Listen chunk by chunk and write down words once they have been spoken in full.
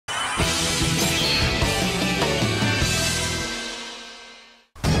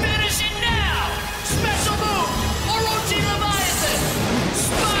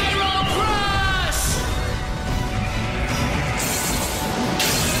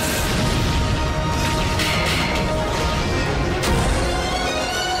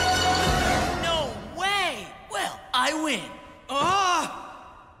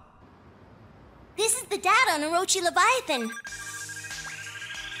Orochi Leviathan.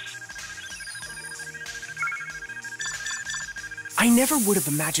 I never would have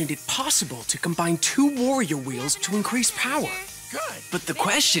imagined it possible to combine two warrior wheels to increase power. Good. But the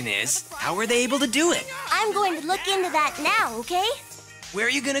question is, how were they able to do it? I'm going to look into that now, okay? Where are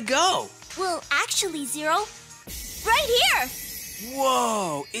you gonna go? Well, actually, Zyro, right here!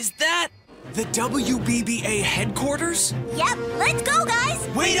 Whoa, is that... The WBBA headquarters? Yep, let's go, guys!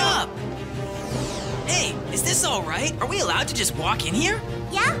 Wait up! Hey, is this all right? Are we allowed to just walk in here?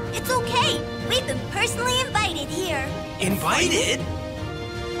 Yeah, it's okay. We've been personally invited here. Invited?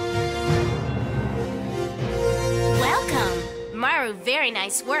 Welcome. Maru, very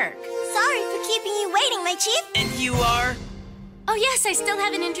nice work. Sorry for keeping you waiting, my chief. And you are? Oh yes, I still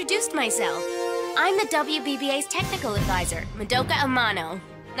haven't introduced myself. I'm the WBBA's technical advisor, Madoka Amano.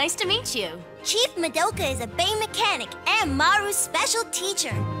 Nice to meet you. Chief Madoka is a Bay mechanic and Maru's special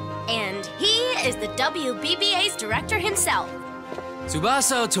teacher. And he is the WBBA's director himself.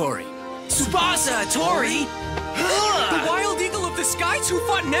 Tsubasa Otori. Tsubasa Otori? The wild eagle of the skies who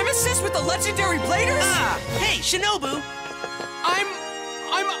fought Nemesis with the legendary Bladers? Hey, Shinobu!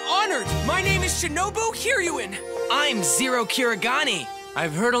 I'm honored. My name is Shinobu Hiryuin. I'm Zyro Kurogane.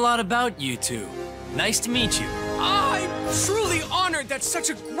 I've heard a lot about you two. Nice to meet you. I'm truly honored that such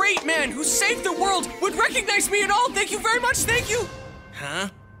a great man who saved the world would recognize me at all. Thank you very much, thank you. Huh?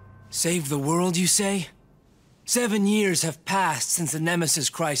 Save the world, you say? 7 years have passed since the Nemesis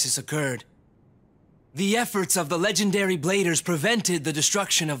crisis occurred. The efforts of the legendary Bladers prevented the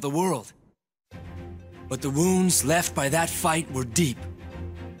destruction of the world. But the wounds left by that fight were deep.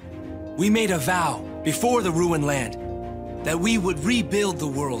 We made a vow before the Ruined Land that we would rebuild the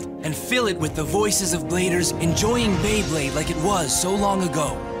world and fill it with the voices of Bladers enjoying Beyblade like it was so long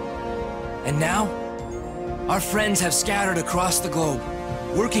ago. And now, our friends have scattered across the globe,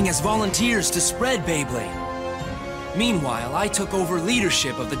 working as volunteers to spread Beyblade. Meanwhile, I took over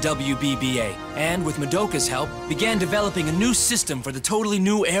leadership of the WBBA, and with Madoka's help, began developing a new system for the totally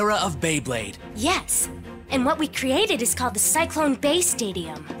new era of Beyblade. Yes, and what we created is called the Cyclone Bay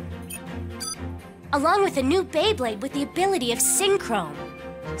Stadium. Along with a new Beyblade with the ability of Synchrome.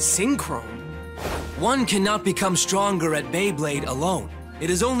 Synchrome? One cannot become stronger at Beyblade alone. It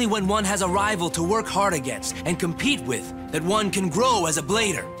is only when one has a rival to work hard against and compete with that one can grow as a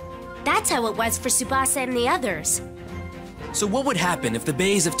Blader. That's how it was for Tsubasa and the others. So what would happen if the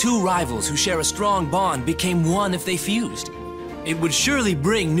bays of two rivals who share a strong bond became one if they fused? It would surely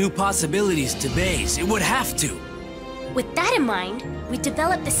bring new possibilities to bays. It would have to. With that in mind, we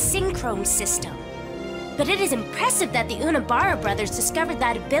developed the Synchrome system. But it is impressive that the Unabara brothers discovered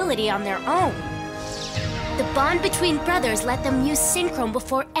that ability on their own. The bond between brothers let them use Synchrome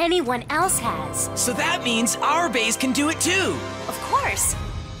before anyone else has. So that means our bays can do it too! Of course!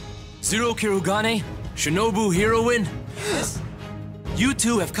 Zyro Kurogane, Shinobu Hiryuin. Yes? You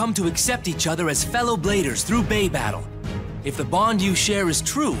two have come to accept each other as fellow Bladers through Bay Battle. If the bond you share is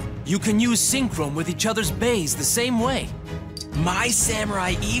true, you can use Synchrome with each other's bays the same way. My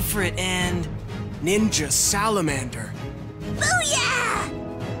Samurai Ifrit and... Ninja Salamander.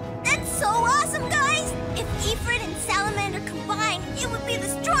 Booyah! That's so awesome, guys! If Ifrit and Salamander combined, it would be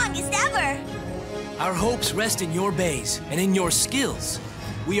the strongest ever! Our hopes rest in your bays and in your skills.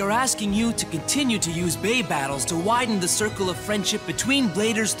 We are asking you to continue to use Bay battles to widen the circle of friendship between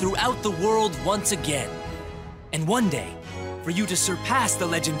Bladers throughout the world once again. And one day, for you to surpass the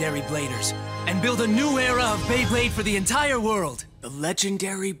legendary Bladers and build a new era of Beyblade for the entire world. The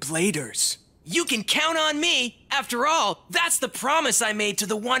legendary Bladers. You can count on me! After all, that's the promise I made to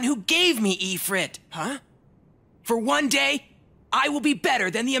the one who gave me Ifrit. Huh? For one day, I will be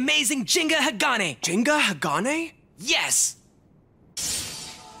better than the amazing Jinga Hagane. Jinga Hagane? Yes!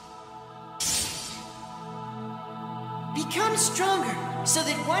 Become stronger, so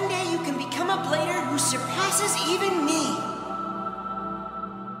that one day you can become a Blader who surpasses even me.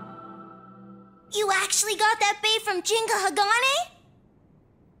 You actually got that bay from Jinga Hagane?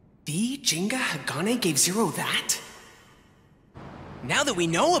 The Jinga Hagane gave Zyro that? Now that we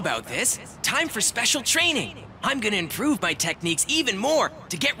know about this, time for special training. I'm gonna improve my techniques even more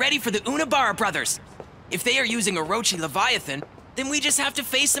to get ready for the Unabara brothers. If they are using Orochi Leviathan, then we just have to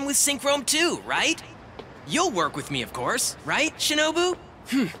face them with Synchrome too, right? You'll work with me, of course, right, Shinobu?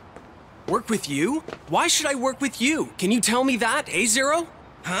 Work with you? Why should I work with you? Can you tell me that, Zyro?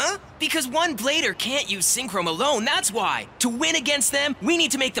 Huh? Because one Blader can't use Synchrome alone, that's why. To win against them, we need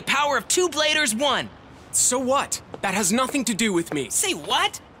to make the power of two Bladers one. So what? That has nothing to do with me. Say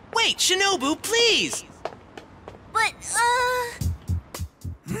what? Wait, Shinobu, please! But,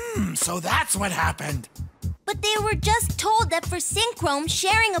 So that's what happened. But they were just told that for Synchrome,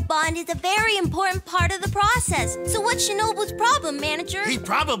 sharing a bond is a very important part of the process. So what's Shinobu's problem, Manager? He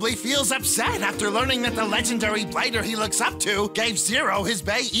probably feels upset after learning that the legendary blader he looks up to gave Zyro his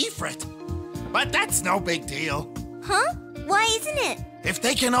bay Ifrit. But that's no big deal. Huh? Why isn't it? If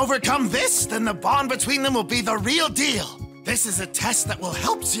they can overcome this, then the bond between them will be the real deal. This is a test that will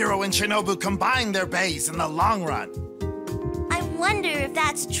help Zyro and Shinobu combine their bays in the long run. I wonder if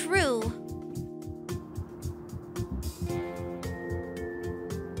that's true.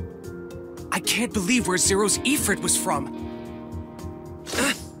 I can't believe where Zyro's Ifrit was from.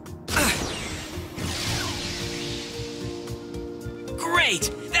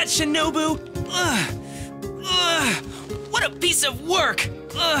 Great! That's Shinobu! What a piece of work!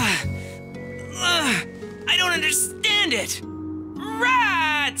 I don't understand it!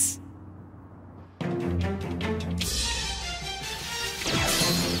 Rats!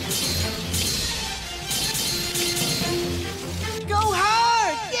 Go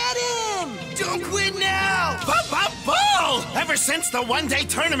hard! Get him! Don't quit now! Bull! Ever since the one-day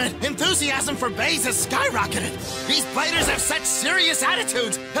tournament, enthusiasm for bays has skyrocketed. These bladers have such serious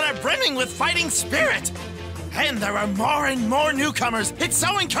attitudes and are brimming with fighting spirit. And there are more and more newcomers. It's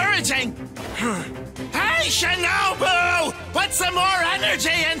so encouraging. Hey, Shinobu! Put some more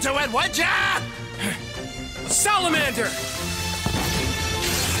energy into it, would ya? Salamander!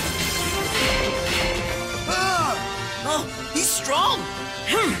 Oh, he's strong!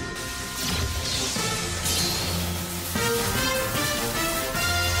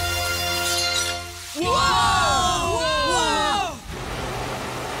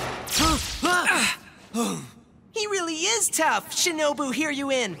 He really is tough! Shinobu, here you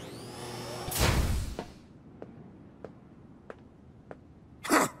in!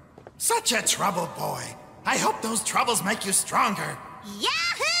 Such a troubled boy. I hope those troubles make you stronger.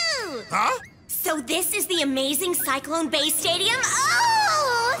 Yahoo! Huh? So this is the amazing Cyclone Bay Stadium?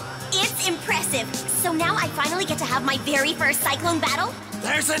 Oh! It's impressive. So now I finally get to have my very first Cyclone battle?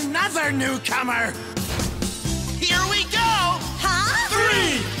 There's another newcomer. Here we go! Huh?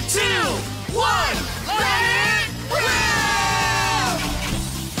 3, 2, 1, let it rip!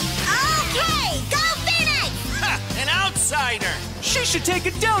 Okay, go Phoenix! Ha! An outsider! She should take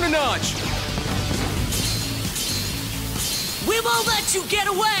it down a notch! We won't let you get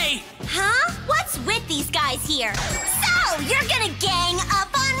away! Huh? What's with these guys here? So, you're gonna gang up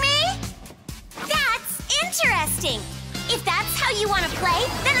on me? That's interesting. If that's how you want to play,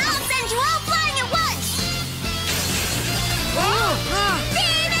 then I'll send you all flying at once.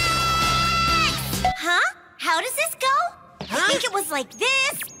 Phoenix! Huh? How does this go? I think it was like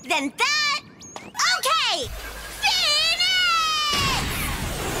this, then that. Okay! Phoenix!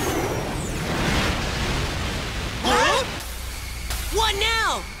 Huh? What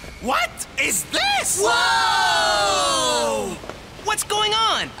now? What is this? Whoa! What's going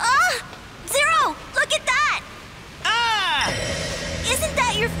on? Zyro, look at that! Ah! Isn't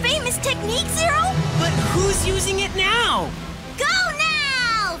that your famous technique, Zyro? But who's using it now? Go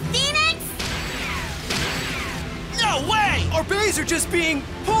now, Phoenix! No way! Our bays are just being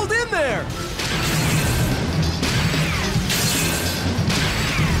pulled in there!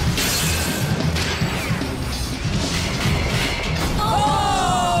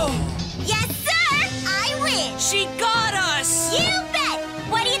 Yes, sir! I win! She got us! You bet!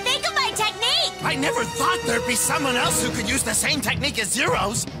 What do you think of my technique? I never thought there'd be someone else who could use the same technique as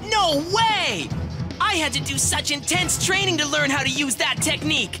Zyro's. No way! I had to do such intense training to learn how to use that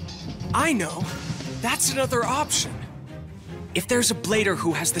technique. I know. That's another option. If there's a blader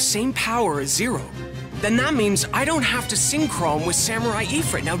who has the same power as Zyro, then that means I don't have to synchrome with Samurai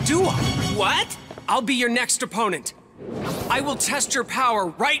Ifrit, now do I? What? I'll be your next opponent. I will test your power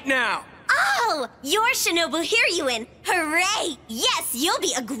right now. Oh, you're Shinobu Hiryuin. Hooray! Yes, you'll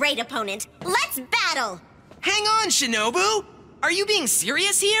be a great opponent. Let's battle. Hang on, Shinobu! Are you being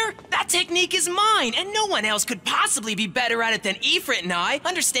serious here? That technique is mine, and no one else could possibly be better at it than Ifrit and I,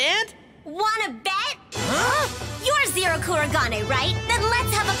 understand? Wanna bet? Huh? You're Zyro Kurogane, right? Then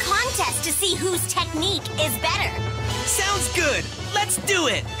let's have a contest to see whose technique is better. Sounds good. Let's do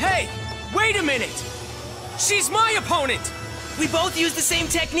it. Hey, wait a minute. She's my opponent. We both use the same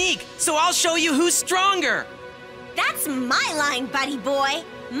technique, so I'll show you who's stronger. That's my line, buddy boy.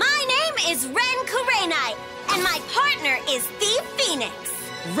 My name is Ren Kurenai, and my partner is Thief Phoenix.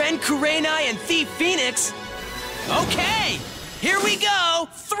 Ren Kurenai and Thief Phoenix? Okay, here we go.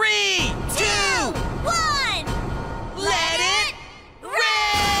 3, 2, 1! let it rip!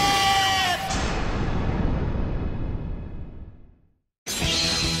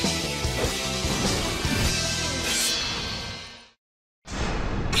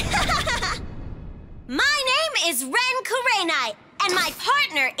 My name And my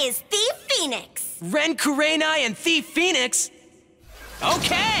partner is Thief Phoenix. Ren Kurenai and Thief Phoenix?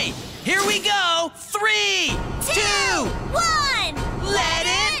 Okay, here we go. 3, 2, 1. let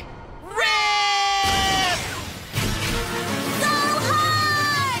it rip! Go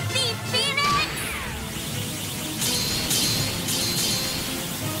hard, Thief Phoenix!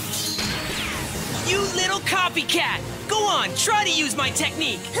 You little copycat! Go on, try to use my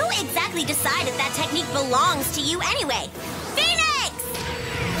technique. Who exactly decided that technique belongs to you anyway? Phoenix!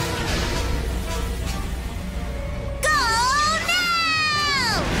 Go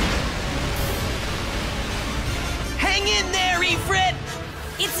now! Hang in there, Ifrit!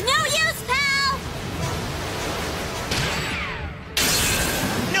 It's no use, pal!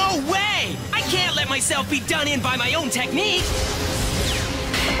 No way! I can't let myself be done in by my own technique!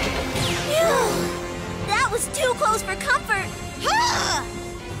 That was too close for comfort.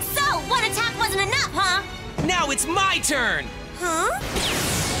 So, one attack wasn't enough, huh? Now it's my turn! Huh?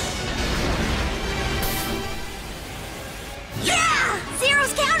 Yeah!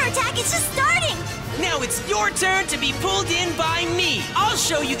 Zero's counterattack is just starting! Now it's your turn to be pulled in by me! I'll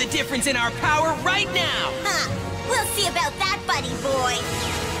show you the difference in our power right now! Huh. We'll see about that, buddy boy.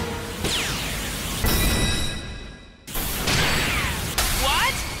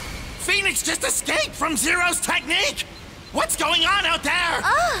 What? Phoenix just escaped from Zero's technique! What's going on out there?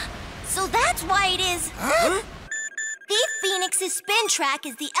 Ah, so that's why it is. Huh? Thief Phoenix's spin track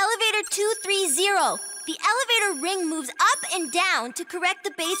is the elevator 230. The elevator ring moves up and down to correct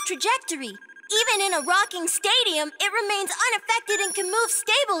the base trajectory. Even in a rocking stadium, it remains unaffected and can move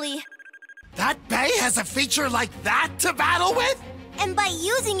stably. That bay has a feature like that to battle with? And by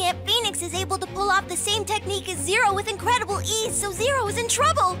using it, Phoenix is able to pull off the same technique as Zero with incredible ease, so Zero is in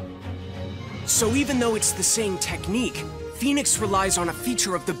trouble. So even though it's the same technique, Phoenix relies on a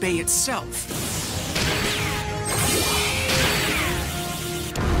feature of the bay itself.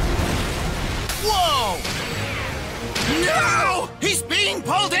 Whoa! No! He's being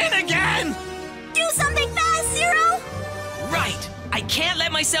pulled in again! Do something fast, Zero! Right! I can't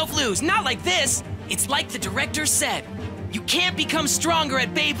let myself lose, not like this! It's like the director said. You can't become stronger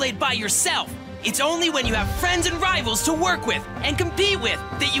at Beyblade by yourself. It's only when you have friends and rivals to work with and compete with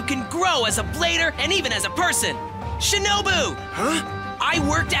that you can grow as a blader and even as a person. Shinobu! Huh? I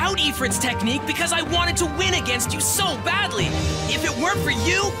worked out Ifrit's technique because I wanted to win against you so badly. If it weren't for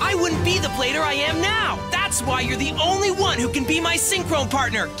you, I wouldn't be the blader I am now. That's why you're the only one who can be my synchron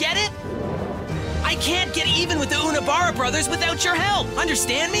partner, get it? I can't get even with the Unabara brothers without your help,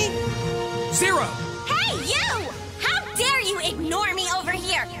 understand me? Zero! Hey, you! How dare you ignore me over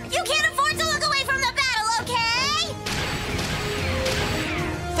here? You can't afford to look away from the battle, okay?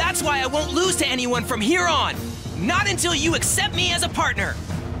 That's why I won't lose to anyone from here on. Not until you accept me as a partner.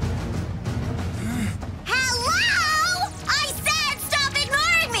 Hello? I said stop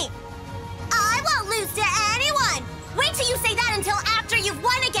ignoring me! I won't lose to anyone! Wait till you say that until after you've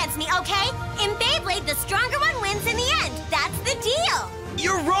won against me, okay? In Beyblade, the stronger one wins in the end. That's the deal.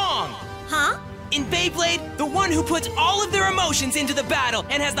 You're wrong! Huh? In Beyblade, the one who puts all of their emotions into the battle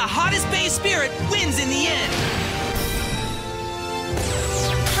and has the hottest Bey spirit wins in the end.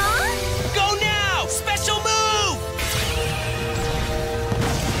 Huh? Go now! Special move!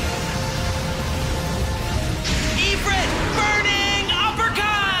 Ifrit, burning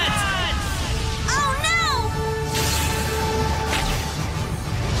uppercut! Oh no!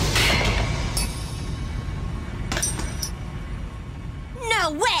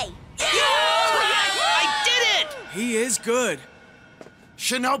 No way! I did it! He is good.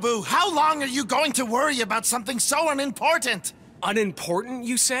 Shinobu, how long are you going to worry about something so unimportant? Unimportant,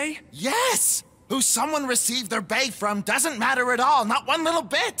 you say? Yes! Who someone received their bay from doesn't matter at all, not one little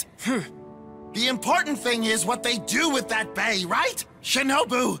bit. The important thing is what they do with that bay, right?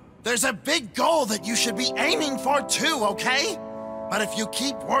 Shinobu, there's a big goal that you should be aiming for too, okay? But if you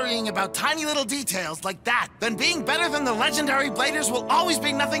keep worrying about tiny little details like that, then being better than the legendary bladers will always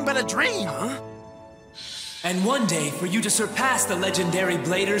be nothing but a dream. Huh? And one day, for you to surpass the legendary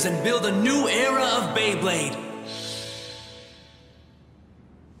bladers and build a new era of Beyblade.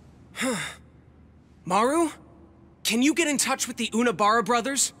 Maru? Can you get in touch with the Unabara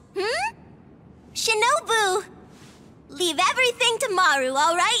brothers? Shinobu! Leave everything to Maru,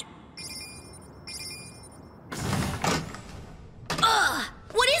 all right?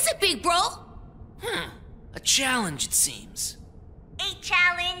 What is it, big bro? A challenge, it seems. A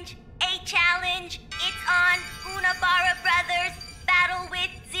challenge, it's on Unabara Brothers, battle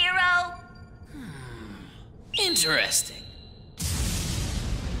with Zero. Interesting.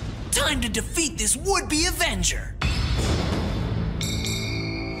 Time to defeat this would-be Avenger.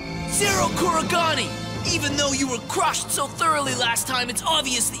 Zyro Kurogane, Even though you were crushed so thoroughly last time, it's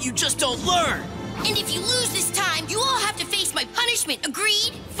obvious that you just don't learn. And if you lose this time, you all have to face my punishment,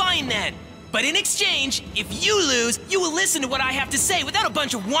 agreed? Fine then. But in exchange, if you lose, you will listen to what I have to say without a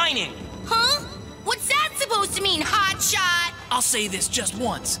bunch of whining. Huh? What's that supposed to mean, hotshot? I'll say this just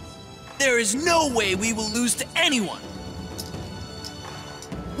once. There is no way we will lose to anyone.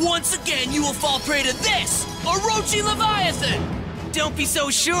 Once again, you will fall prey to this, Orochi Leviathan! Don't be so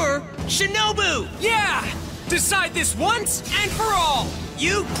sure. Shinobu! Yeah! Decide this once and for all!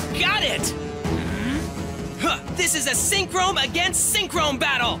 You got it! Huh, this is a synchrome against synchrome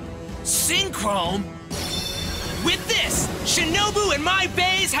battle! Synchrome? With this, Shinobu and my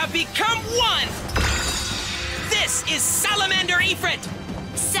bays have become one! This is Salamander Ifrit!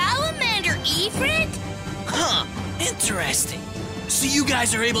 Salamander Ifrit? Huh, interesting. So you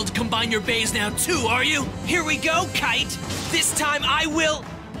guys are able to combine your bays now too, are you? Here we go, Kite! This time I will...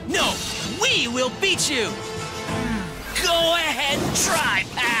 No, we will beat you! Go ahead and try,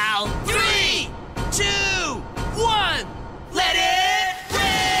 pal! 3, 2, 1, let it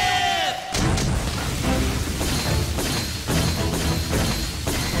rip!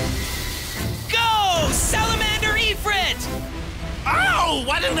 Go, Salamander Ifrit! Oh,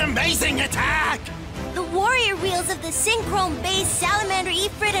 what an amazing attack! The warrior wheels of the synchrome base Salamander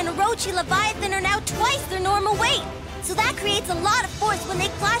Ifrit and Orochi Leviathan are now twice their normal weight. So that creates a lot of force when they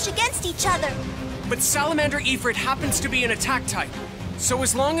clash against each other. But Salamander Ifrit happens to be an attack type. So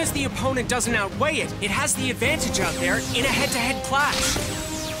as long as the opponent doesn't outweigh it, it has the advantage out there in a head-to-head clash.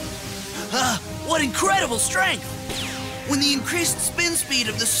 What incredible strength! When the increased spin speed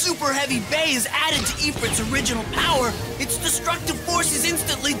of the super heavy bay is added to Ifrit's original power, its destructive force is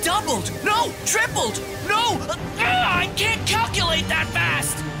instantly doubled! No, tripled! No! I can't calculate that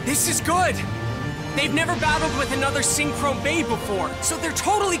fast! This is good! They've never battled with another synchrome bay before, so they're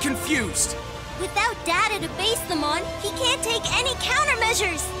totally confused. Without data to base them on, he can't take any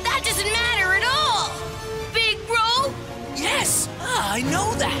countermeasures. That doesn't matter at all! Big bro? Yes, I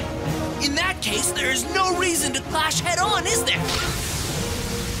know that. In that case, there is no reason to clash head-on, is there?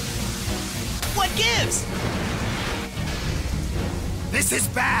 What gives? This is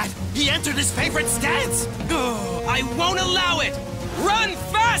bad! He entered his favorite stance! Ugh, I won't allow it! Run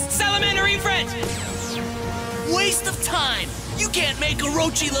fast, Salamander Ifrit! Waste of time! You can't make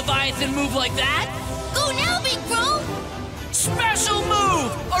Orochi Leviathan move like that! Go now, big bro! Special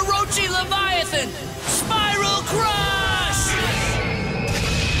move! Orochi Leviathan! Spiral Crush!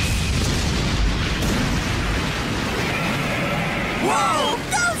 Whoa!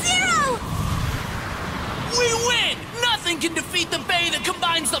 Go Zyro! We win! Nothing can defeat the bay that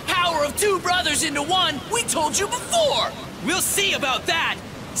combines the power of two brothers into one! We told you before! We'll see about that!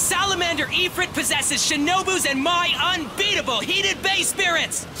 Salamander Ifrit possesses Shinobu's and my unbeatable heated bay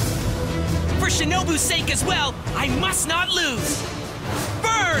spirits! For Shinobu's sake as well, I must not lose!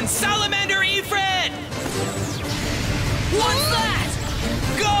 Burn, Salamander Ifrit! What's that?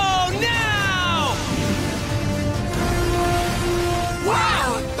 Go now!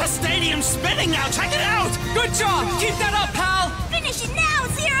 Wow! The stadium's spinning now! Check it out! Good job! Keep that up, pal! Finish it now,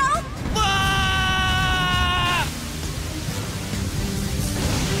 Zyro! Ah!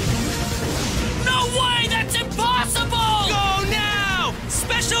 No way! That's impossible! Go now!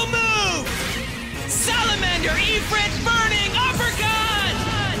 Special move! Salamander Ifrit burning uppercut!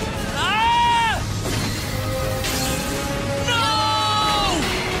 Ah! No!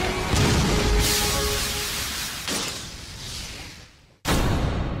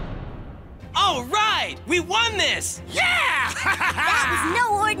 All right! We won this! Yeah! That was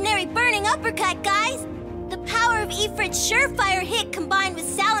no ordinary burning uppercut, guys! The power of Ifrit's surefire hit combined with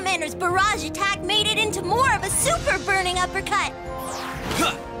Salamander's barrage attack made it into more of a super burning uppercut!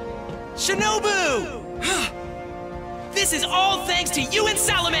 Huh. Shinobu! This is all thanks to you and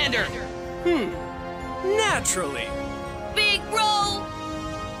Salamander! Naturally. Big bro!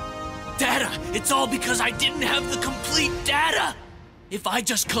 Data! It's all because I didn't have the complete data! If I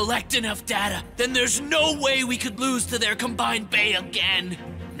just collect enough data, then there's no way we could lose to their combined bay again!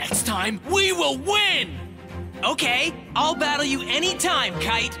 Next time, we will win! Okay, I'll battle you anytime,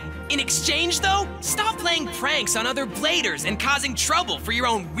 Kite. In exchange, though, stop playing pranks on other bladers and causing trouble for your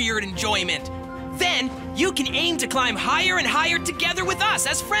own weird enjoyment. Then, you can aim to climb higher and higher together with us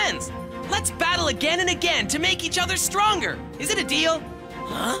as friends. Let's battle again and again to make each other stronger. Is it a deal?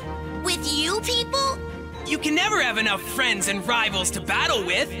 Huh? With you people? You can never have enough friends and rivals to battle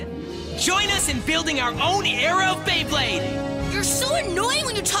with. Join us in building our own era of Beyblade. You're so annoying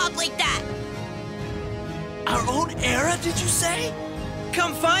when you talk like that! Our own era, did you say?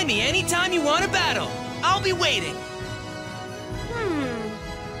 Come find me anytime you want to battle. I'll be waiting.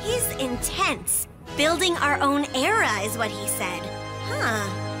 He's intense. Building our own era is what he said. Huh.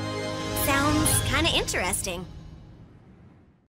 Sounds kinda interesting.